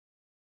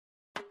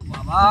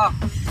বাবা,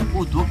 ও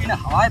দক্ষিণে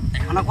হাওয়ায়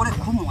পায়খানা করে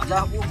খুব মজা।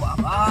 ও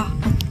বাবা,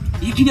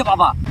 এই কি রে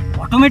বাবা,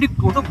 অটোমেটিক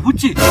টোটো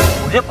ঘুরছে।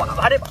 ওরে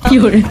বাবা রে, কি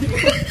করে?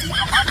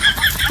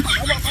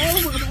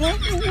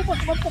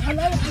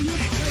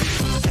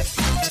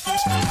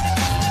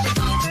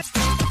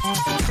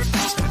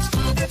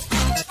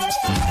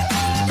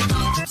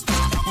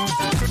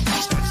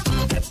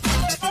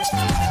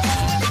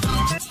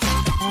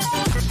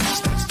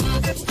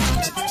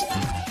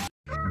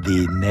 The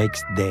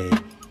next day.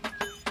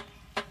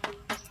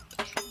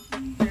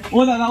 ও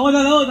দাদা, ও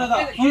দাদা, ও দাদা,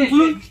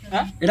 শুনুন।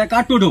 হ্যাঁ, এটা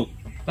কার টোটো?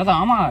 দাদা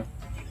আমার।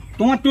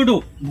 তোমার টোটো?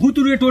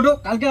 ভুতুরে টোটো।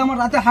 কালকে আমার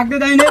রাতে হাঁকতে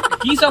দেয়নি।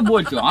 কি সব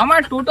বলছো?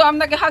 আমার টোটো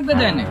আপনাকে হাঁকতে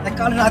দেয় না।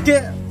 কাল রাতে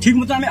ঠিক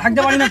মতো আমি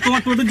হাঁকতে পারি না,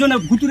 তোমার টোটোর জন্য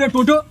ভুতুরে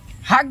টোটো।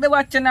 হাঁকতে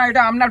পারছেন না,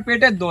 এটা আপনার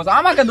পেটের দোষ।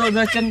 আমাকে দোষ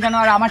দিচ্ছেন কেন?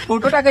 আর আমার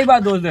টোটোটাকেই বা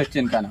দোষ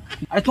দিচ্ছেন কেন?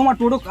 আরে তোমার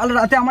টোটো কাল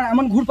রাতে আমার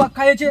এমন ঘুরপাক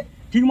খাইয়েছে,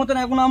 ঠিক মতন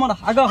এখন আমার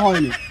হাগা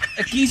হয়নি।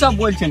 কি সব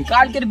বলছেন?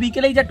 কালকের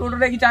বিকেলেই যে টোটো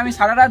রেখেছি আমি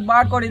সারা রাত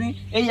বার করিনি,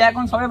 এই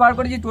এখন সবে বার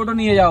করেছি টোটো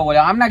নিয়ে যাবো বলে।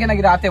 আপনাকে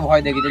নাকি রাতে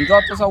ভয় দেখেছেন?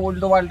 যত সব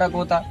উল্টো পাল্টা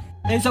কথা।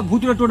 এইসব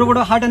ভুতুরে টোটো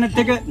ফোটো হাটানের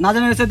থেকে না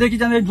জানে এসে দেখি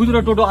যে এই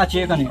ভুতুরে টোটো আছে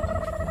এখানে।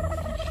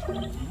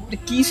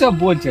 কি সব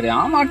বলছে রে?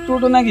 আমার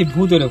টোটো নাকি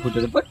ভুতুরে ফুটে?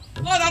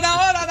 ও দাদা,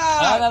 ও দাদা।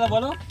 হ্যাঁ দাদা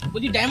বলো।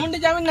 বলছি ডায়মন্ডে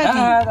যাবেন নাকি?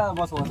 হ্যাঁ দাদা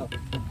বসো বসো।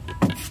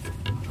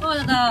 ও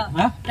দাদা,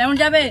 হ্যাঁ ডায়মন্ড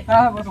যাবে?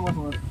 হ্যাঁ বসো বসো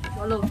বসো।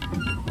 চলো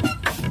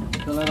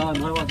চলো দাদা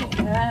ধরে বসো।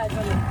 হ্যাঁ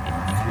চলো।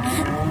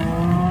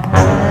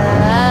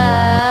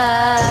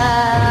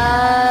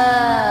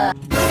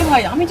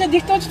 ভাই আমি যা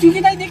দেখতে পাচ্ছি তুই কি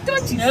তাই দেখতে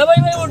পাচ্ছিস? হ্যাঁ ভাই,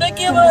 ভাই ওটা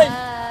কি ভাই?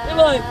 এ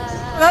ভাই,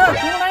 হ্যাঁ,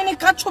 তোমার আয়নায়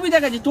কার ছবি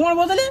দেখাচ্ছে? তোমার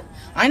বদলে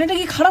আয়নাটা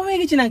কি খারাপ হয়ে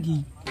গেছে নাকি?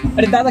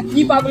 আরে দাদা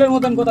কি পাগলের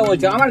মতন কথা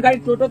বলছে? আমার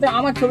গাড়ির টোটোতে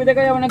আমার ছবি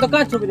দেখা যাবে না তো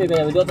কার ছবি দেখা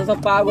যাবে? যত সব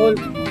পাগল।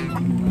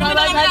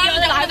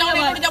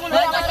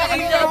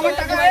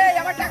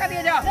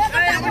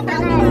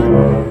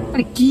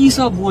 আরে কি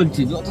সব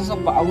বলছে? যত সব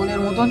পাগলের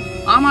মতন।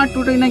 আমার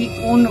টোটোই নাকি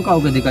অন্য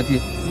কাউকে দেখাচ্ছে।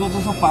 যত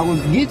সব পাগল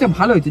গিয়েছে,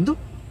 ভালো হয়েছে তো।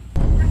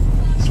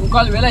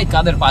 সকাল বেলায়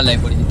কাদের পাল্লায়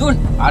পড়েছি, তোর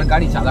আর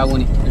গাড়ি চালাবো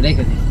নি,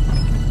 রেখে দে।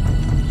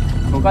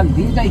 সকাল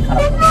দিনটাই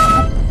খারাপ।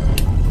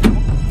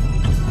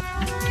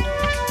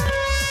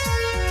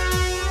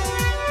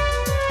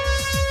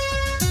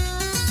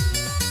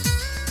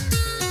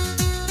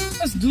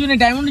 দুজনে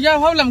ডায়মন্ডে যাওয়া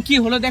ভাবলাম, কি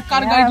হলো দেখ,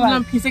 কার গাড়ি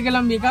তুললাম, ফেসে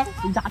গেলাম বেকার।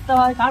 যাতে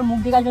ভাই কার মুখ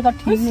দেখাচ্ছে তার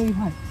ঠিক নেই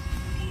ভাই।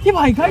 কি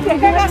ভাই গাড়ি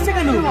একা একা আসছে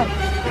কেন?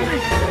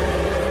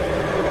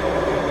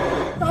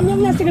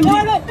 আমি আসছে কেন?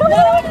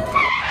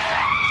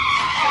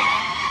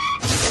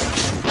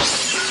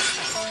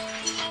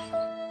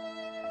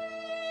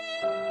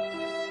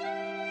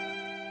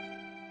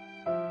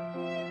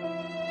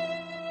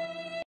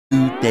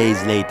 2 days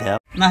later.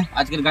 না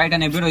আজকের গাড়িটা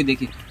নিয়ে বেরোই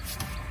দেখি।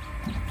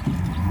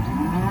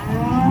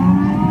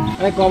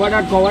 আরে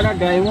কভারটা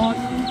ডায়মন্ড।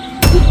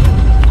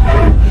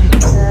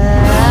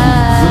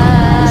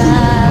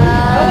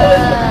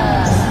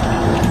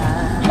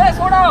 এই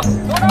ছোড়ো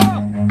ছোড়ো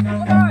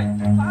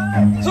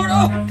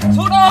ছোড়ো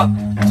ছোড়ো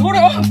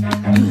ছোড়ো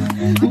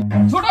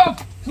ছোড়ো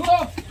ছোড়ো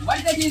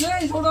বাইরে কি রে?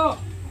 ছোড়ো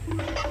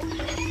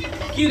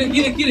কি রে কি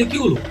রে কি রে কি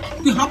হলো?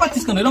 তুই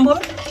হাঁপাচ্ছিস কেন এরকম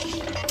ভাবে?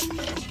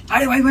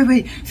 আরে ভাই ভাই ভাই,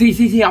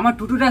 সেই আমার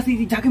টোটোটা, সেই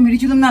যাকে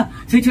মেরেছিলাম না,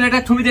 সেই ছেলেটা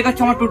ছবি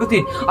দেখাচ্ছে আমার টোটোতে।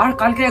 আর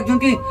কালকে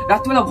একজনকে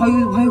রাত্রিবেলা ভয়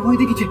ভয় ভয়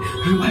দেখেছে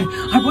ভাই।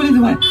 আর বলিস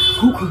ভাই,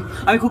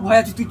 আমি খুব ভয়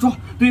আছি।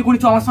 তুই এখনই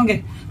চ আমার সঙ্গে।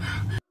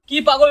 কি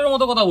পাগলের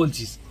মতো কথা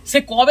বলছিস? সে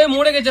কবে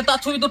মরে গেছে তার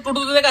ছবি তো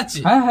টোটোতে দেখাচ্ছে।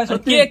 হ্যাঁ হ্যাঁ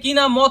সত্যি। কে কি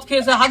না মদ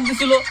খেয়ে সে হাঁক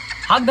দিছিল,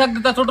 হাঁক ঢাক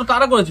তার টোটো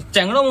তারা করেছে,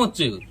 চ্যাংড়া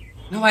মরছে।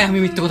 না ভাই আমি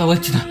মিথ্যে কথা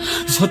বলছি না,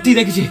 সত্যি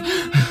দেখেছি।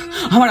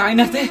 আমার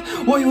আয়নাতে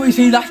ওই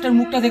সেই লাস্টের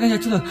মুখটা দেখা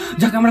যাচ্ছিল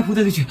যাকে আমরা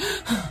পুঁতে দিচ্ছি।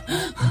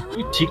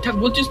 তুই ঠিকঠাক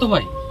বলছিস তো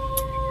ভাই?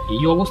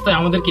 এই অবস্থায়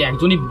আমাদেরকে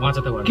একজনই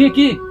বাঁচাতে পারে।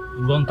 কে?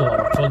 উড়ন্ত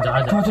বাবা, চল যা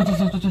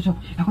যা। চল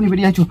এখনই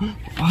বেরিয়ে আছো।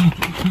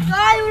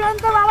 জয়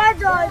উড়ন্ত বাবা,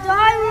 জয়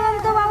জয়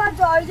উড়ন্ত বাবা,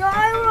 জয়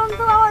জয় উড়ন্ত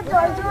বাবা,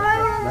 জয় জয়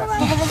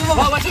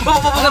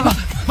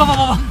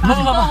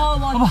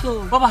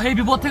বাবা এই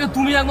বিপদ থেকে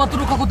তুমি একমাত্র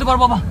রক্ষা করতে পারো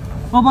বাবা।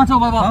 বাঁচাও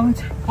বাবা,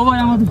 বাবা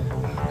আমাদের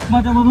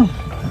বাঁচাও বাবা।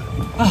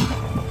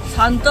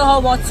 শান্ত হও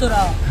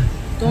বৎসরা,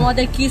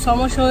 তোমাদের কি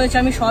সমস্যা হয়েছে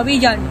আমি সবই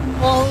জানি।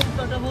 ও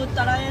toto ভূত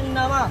তারায়ণ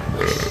নামা।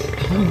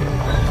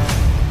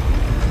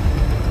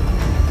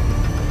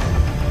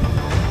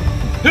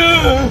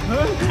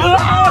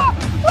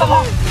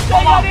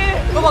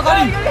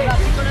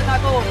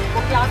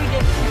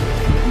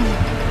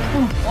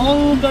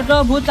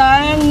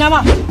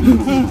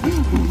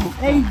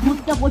 এই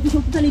ভূতটা প্রতি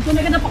শক্তিশালী, তুমি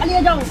এখানে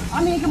পালিয়ে যাও,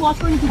 আমি একে বস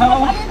করে নিচ্ছি।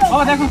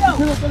 দেখো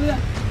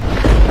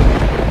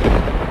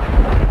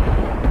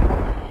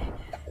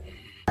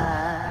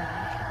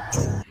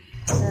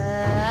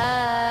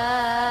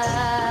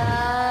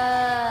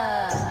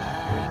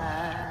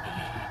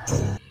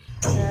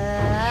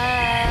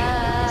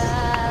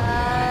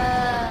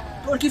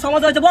তোর কি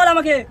সমস্যা হয়েছে বল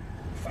আমাকে।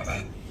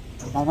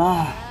 বাবা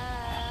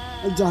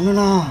জানো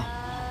না,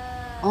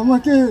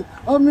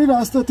 আমি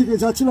রাস্তা থেকে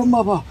যাচ্ছিলাম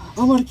বাবা,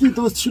 আমার কি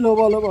দোষ ছিল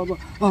বলো বাবা?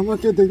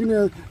 আমাকে দেখিনি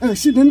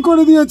অ্যাক্সিডেন্ট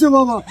করে দিয়েছে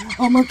বাবা,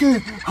 আমাকে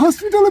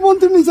হসপিটালে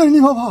বলতে নিয়ে যায়নি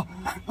বাবা।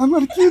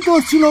 আমার কি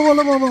দোষ ছিল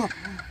বলো বাবা?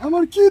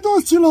 আমার কি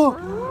দোষ ছিল?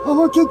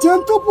 আমাকে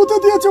জ্যান্ত পুঁতে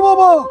দিয়েছে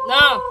বাবা।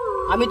 না,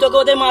 আমি তোকে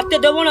ওদের মারতে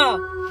দেবো না।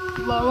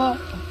 বাবা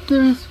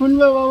তুমি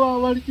শুনবে বাবা,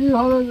 আমার কি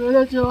হবে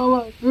বেড়েছে বাবা,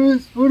 তুমি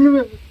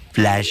শুনবে।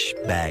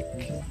 Flashback.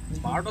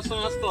 12টার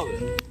সময় আসতে হবে।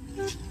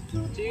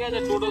 ঠিক আছে,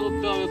 টোটো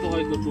ধরতে হবে তো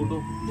হয়তো। টোটো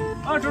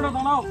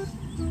দাঁড়াও।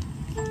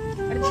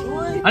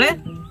 আরে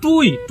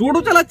তুই টোটো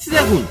চালাচ্ছিস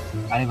এখন?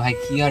 আরে ভাই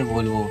কি আর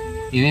বলবো,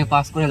 এমএ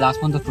পাস করে লাস্ট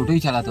পর্যন্ত টোটোই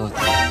চালাতে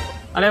হচ্ছে।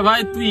 আরে ভাই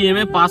তুই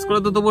এমএ পাস করে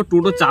তো তবু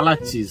টোটো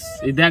চালাচ্ছিস।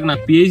 এই দেখ না,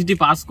 পিএইচডি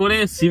পাস করে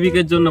সিভিক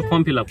এর জন্য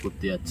ফর্ম ফিল আপ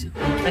করতে যাচ্ছি।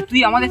 তুই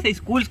আমাদের সেই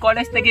স্কুল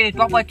কলেজ থেকে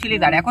টপার ছিলি,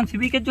 আর এখন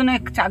সিভিকের জন্য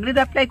চাকরিতে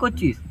অ্যাপ্লাই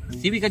করছিস।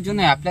 সিভিকের জন্য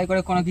অ্যাপ্লাই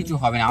করে কোনো কিছু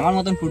হবে না, আমার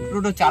মতন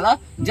টোটো চালা,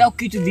 যাও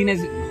কিছু দিনে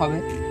হবে।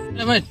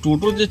 আরে ভাই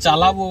টোটো যে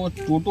চালাবো,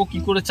 টোটো কি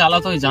করে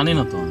চালাতে হয় জানি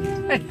না তো আমি।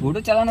 টোটো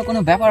চালানো কোনো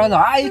ব্যাপার হলো?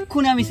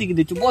 এক্ষুনি আমি শিখে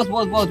দিচ্ছি। বস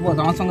বস বস বস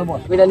আমার সঙ্গে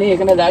বস। এটা নিয়ে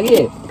এখানে দাঁড়িয়ে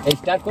এই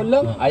স্টার্ট করলো,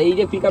 আর এই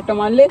যে পিক আপটা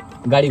মারলে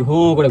গাড়ি ভো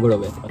করে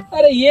ঘুরবে।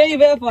 আরে এই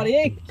ব্যাপার,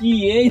 কি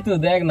এই তো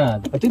দেখ না।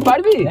 তুই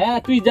পারবি? হ্যাঁ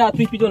তুই যা,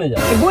 তুই পিছনে যা।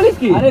 বলিস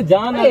কি? আরে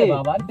যা না রে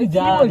বাবা, তুই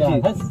যা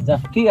যা।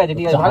 ঠিক আছে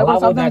ঠিক আছে, ভালো করে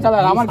সাবধানে চালা।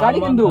 আমার গাড়ি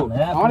কিন্তু,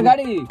 আমার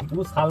গাড়ি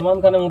তুই সালমান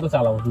খানের মতো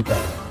চালাবো তুই।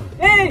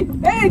 এই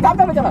এই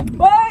দামটা চালা।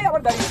 ওই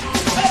আমার গাড়ি।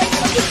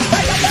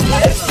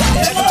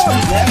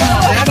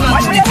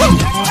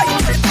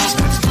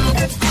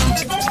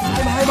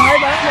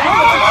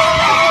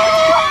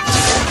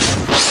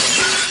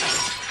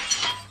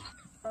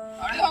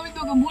 আমি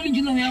তোকে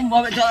বলেছিলাম এরকম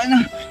ভাবে চালাই না,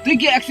 তুই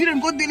কি অ্যাক্সিডেন্ট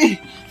করে দিলি?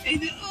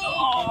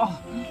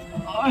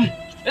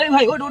 এই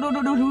ভাই ওঠ ওঠ ওঠ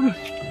ওঠ ওঠ।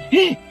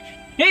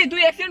 এই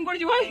তুই অ্যাক্সিডেন্ট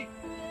করেছিস ভাই?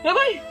 এ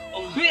ভাই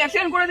তুই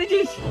অ্যাক্সিডেন্ট করে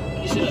দিয়েছিস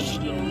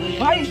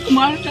ভাই?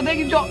 মানুষটা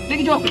দেখিছ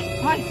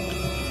ভাই?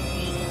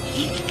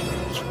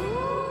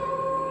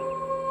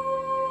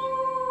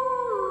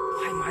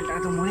 ভাই মালটা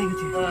তো মরে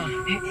গেছে।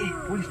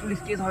 পুলিশ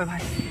কেস হবে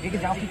ভাই, একে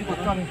যাও কিছু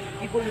করতে হবে।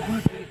 কি করবি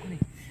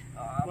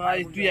ভাই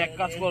তুই এক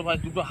কাজ কর ভাই,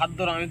 দুটো হাত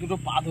ধর, আমি দুটো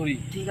পা ধরি।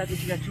 ঠিক আছে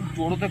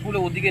টোটোতে তুলে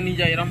ওদিকে নিয়ে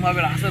যায়, এরকম ভাবে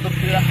রাস্তায় তো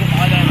ফিরে রাখতে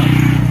পাওয়া যায় না।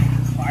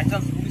 বাই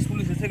চান্স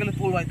পুলিশ এসে গেলে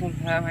তোল ভাই তোল।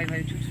 হ্যাঁ ভাই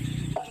ভাই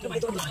তোল ভাই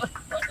তোল।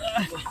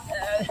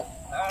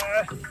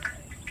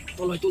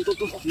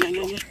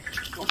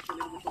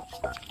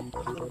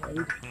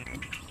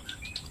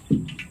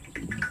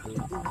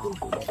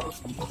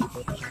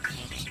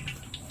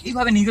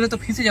 এইভাবে নিয়ে গেলে তো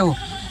ফেঁসে যাবো,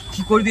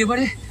 কি করবি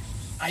এবারে?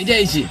 আইডিয়া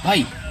এসে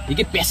ভাই,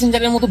 একে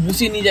প্যাসেঞ্জারের মতো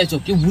বসিয়ে নিয়ে যাচ্ছ,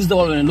 কেউ বুঝতে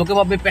পারবে না, লোকে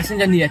ভাববে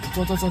প্যাসেঞ্জার নিয়ে যাচ্ছে।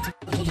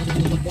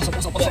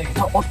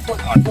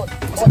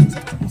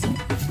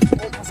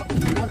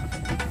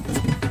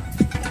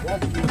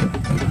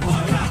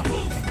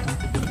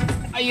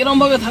 এরকম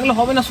ভাবে থাকলে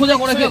হবে না, সোজা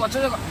করে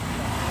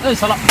এই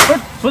শালা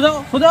সোজা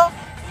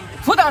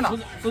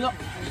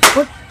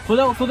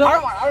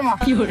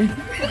কি করে?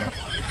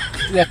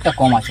 তুই একটা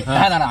কম আছে।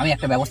 হ্যাঁ দাঁড়া, আমি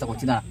একটা ব্যবস্থা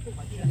করছি। না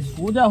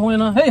সোজা হয়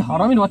না, এই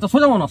হারামির বাচ্চা,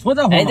 সোজা হো না,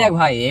 সোজা হয়। এই দেখ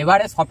ভাই,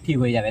 এবারে সব ঠিক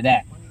হয়ে যাবে।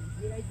 দেখ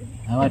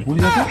হ্যাঁ ভাই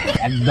পুলিশ আছে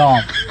একদম।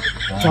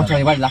 চল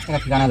এবার লাস্ট টাকা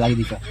ঠিকানা লাগিয়ে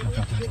দিচ্ছ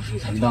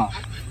একদম।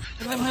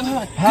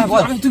 হ্যাঁ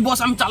বল। তুই বস,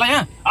 আমি চালাই।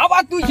 হ্যাঁ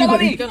আবার তুই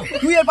চালাবি?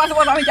 তুই এর পাশে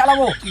বস, আমি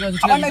চালাবো।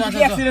 আবার নাকি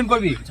তুই অ্যাক্সিডেন্ট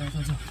করবি?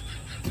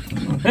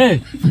 এই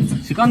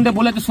সেখান দিয়ে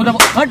বলেছে সোজা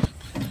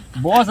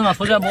বস না,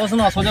 সোজা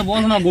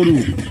বস না গরু।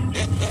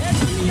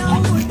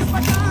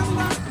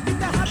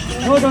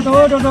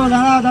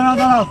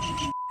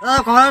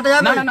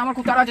 দাঁড়াও না না আমার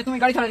খুব তাড়া আছে, তুমি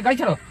গাড়ি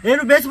ছাড়ো।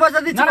 একটু বেশি পয়সা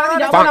দিচ্ছি। না আমি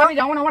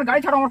যাবো না, আমার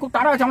গাড়ি ছাড়ো, আমার খুব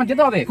তাড়া আছে, আমার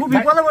যেতে হবে। খুব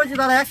বিপদে পড়েছি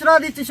দাদা, 100 টাকা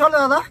দিচ্ছি, চলো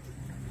দাদা।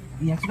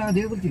 100 টাকা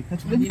দিয়ে বলছি।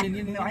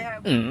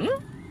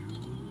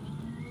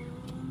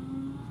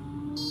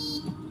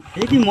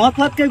 এই কি মদ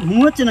ফাদ খেয়ে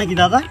ঘুমোচ্ছে নাকি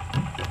দাদা?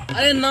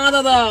 আরে না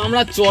দাদা,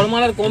 আমরা চড়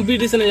মারার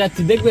কম্পিটিশনে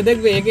যাচ্ছি।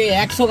 দেখবে একে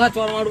 100 ঘা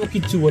চড় মারবো,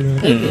 কিচ্ছু বলবে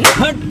না।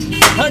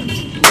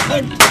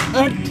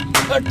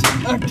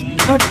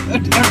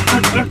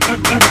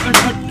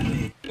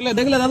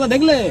 দেখলে দাদা,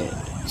 দেখলে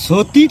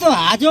সত্যি তো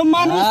আজব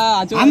মানুষ।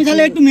 আমি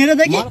তাহলে একটু মেরে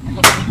দেখি।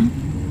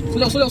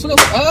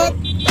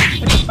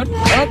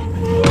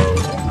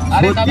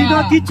 সত্যি তো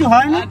কিচ্ছু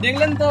হয় না।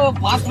 দেখলেন তো,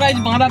 ফার্স্ট প্রাইজ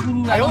মারা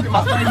পুরো,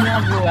 ফার্স্ট প্রাইজ নিয়ে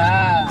আসবো।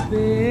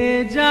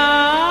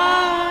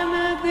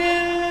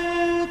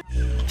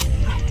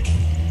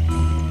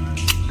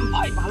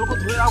 ভাই ভালো করে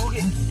ধরে রাখো।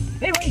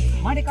 এই ভাই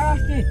মাঠে কারা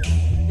আসছে?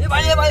 এই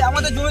ভাই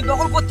আমাদের জমি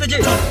দখল করতেছে।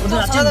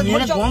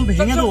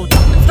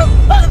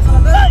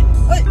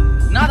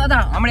 না দাদা,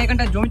 আমরা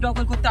এখানটা জমি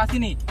দখল করতে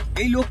আসিনি।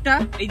 এই লোকটা,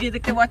 এই যে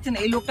দেখতে পাচ্ছেন,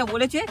 এই লোকটা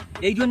বলেছে,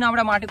 এই জন্য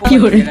আমরা মাঠে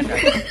এখানটা।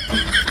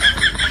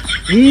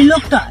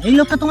 এই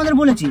লোকটা তোমাদের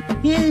বলেছি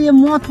এই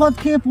মদ ফদ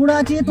খেয়ে পড়ে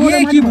আছে।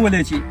 কি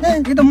বলেছি?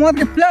 এ তো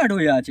মদকে ফ্ল্যাট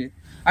হয়ে আছে।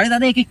 আরে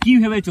দাদা, একে কি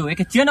ভেবেছো?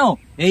 একে চেনো?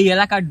 এই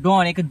এলাকার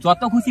ডন, একে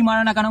যত খুশি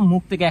মারা না কেন,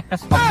 মুখ থেকে একটা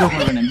শব্দ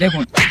করবে না।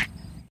 দেখুন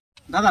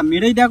দাদা,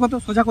 মেরেই দেখো তো,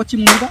 সোজা করছি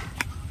মুখটা।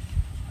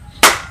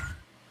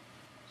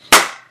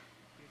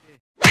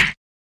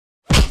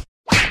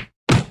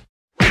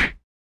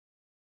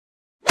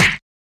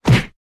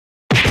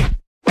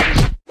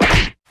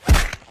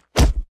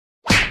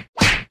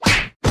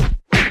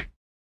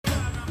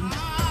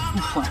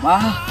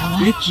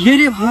 কি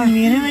রে ভাই,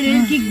 মেরে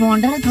কি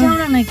গন্ডার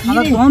চাওড়া নাকি?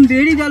 দম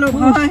বেরিয়ে গেল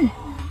ভাই।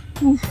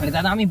 আরে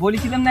দাদা আমি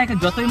বলেছিলাম না একে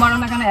যতই মারো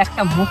না কেন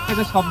একটা মুখ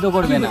থেকে শব্দ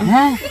করবে না।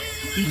 হ্যাঁ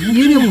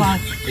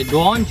এই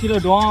ডন ছিল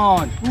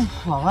ডন।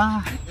 বাবা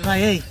এবার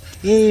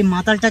এই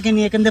মাতালটাকে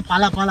নিয়ে এখান থেকে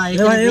পালা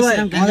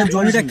আমাদের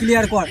জনিটা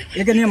ক্লিয়ার কর,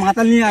 একে নিয়ে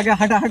মাতাল নিয়ে আগে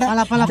হাঁটা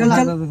পালা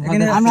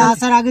আমরা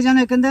আসার আগে যেন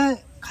এখান থেকে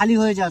খালি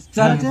হয়ে যাস।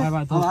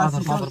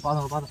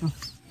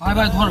 ভাই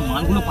ভাই ধর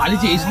মালগুলো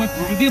পালিয়েছে, এই সময়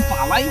পুরো দিয়ে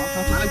পালাই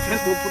নাহলে ছেড়ে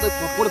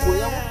পড়ে পড়ে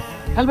যাবো।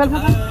 ফেল ফেল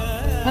ফেল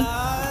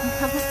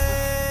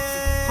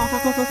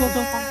ফেল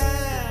চল।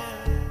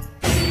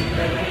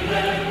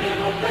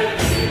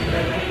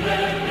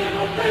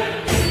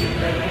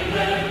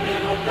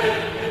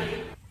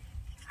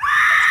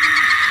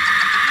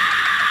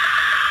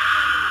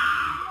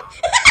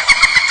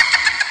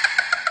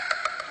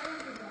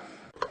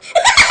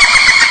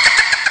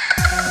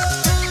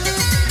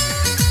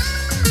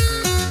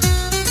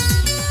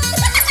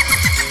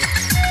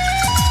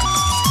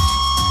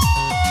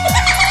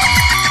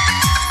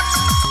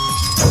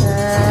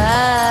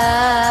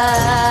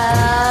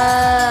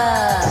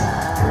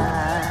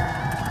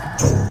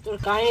 তোর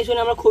কাহিনী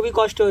শুনে আমার খুবই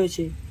কষ্ট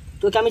হয়েছে,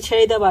 তোকে আমি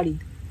ছেড়ে দিতে পারি,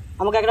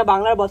 আমাকে একটা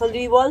বাংলার বোতল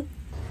দিবি বল।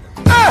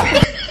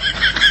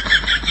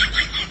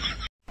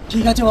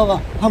 ঠিক আছে বাবা,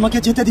 আমাকে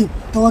যেতে দিন,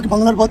 তোমাকে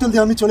বাংলার বোতল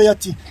দিয়ে আমি চলে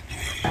যাচ্ছি।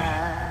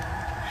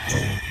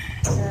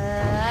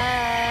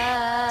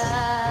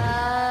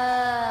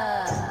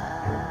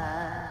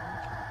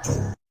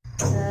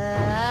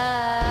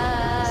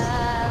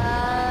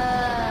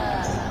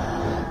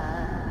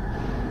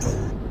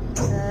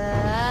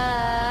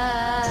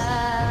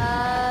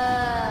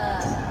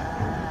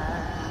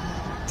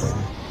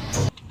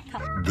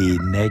 The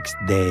next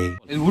day.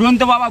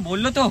 উড়ন্ত বাবা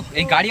বললো তো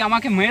এই গাড়ি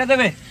আমাকে মেরে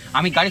দেবে,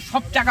 আমি গাড়ির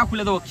সব চাকা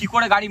খুলে দেবো। কি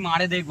করে গাড়ি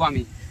মারে দেখবো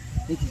আমি,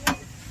 দেখি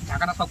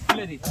চাকাটা সব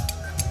খুলে দিই,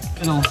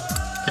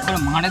 কি করে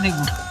মারে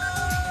দেখবো।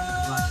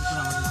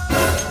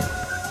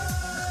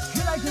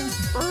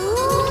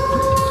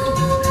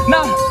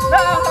 না না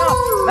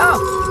না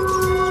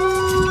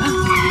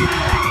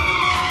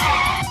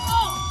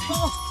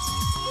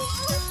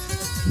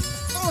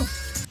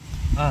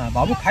হ্যাঁ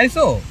বাবু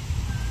খাইছো?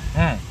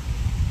 হ্যাঁ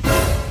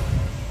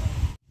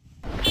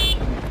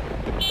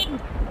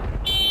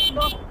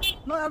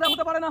না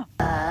হতে পারে না।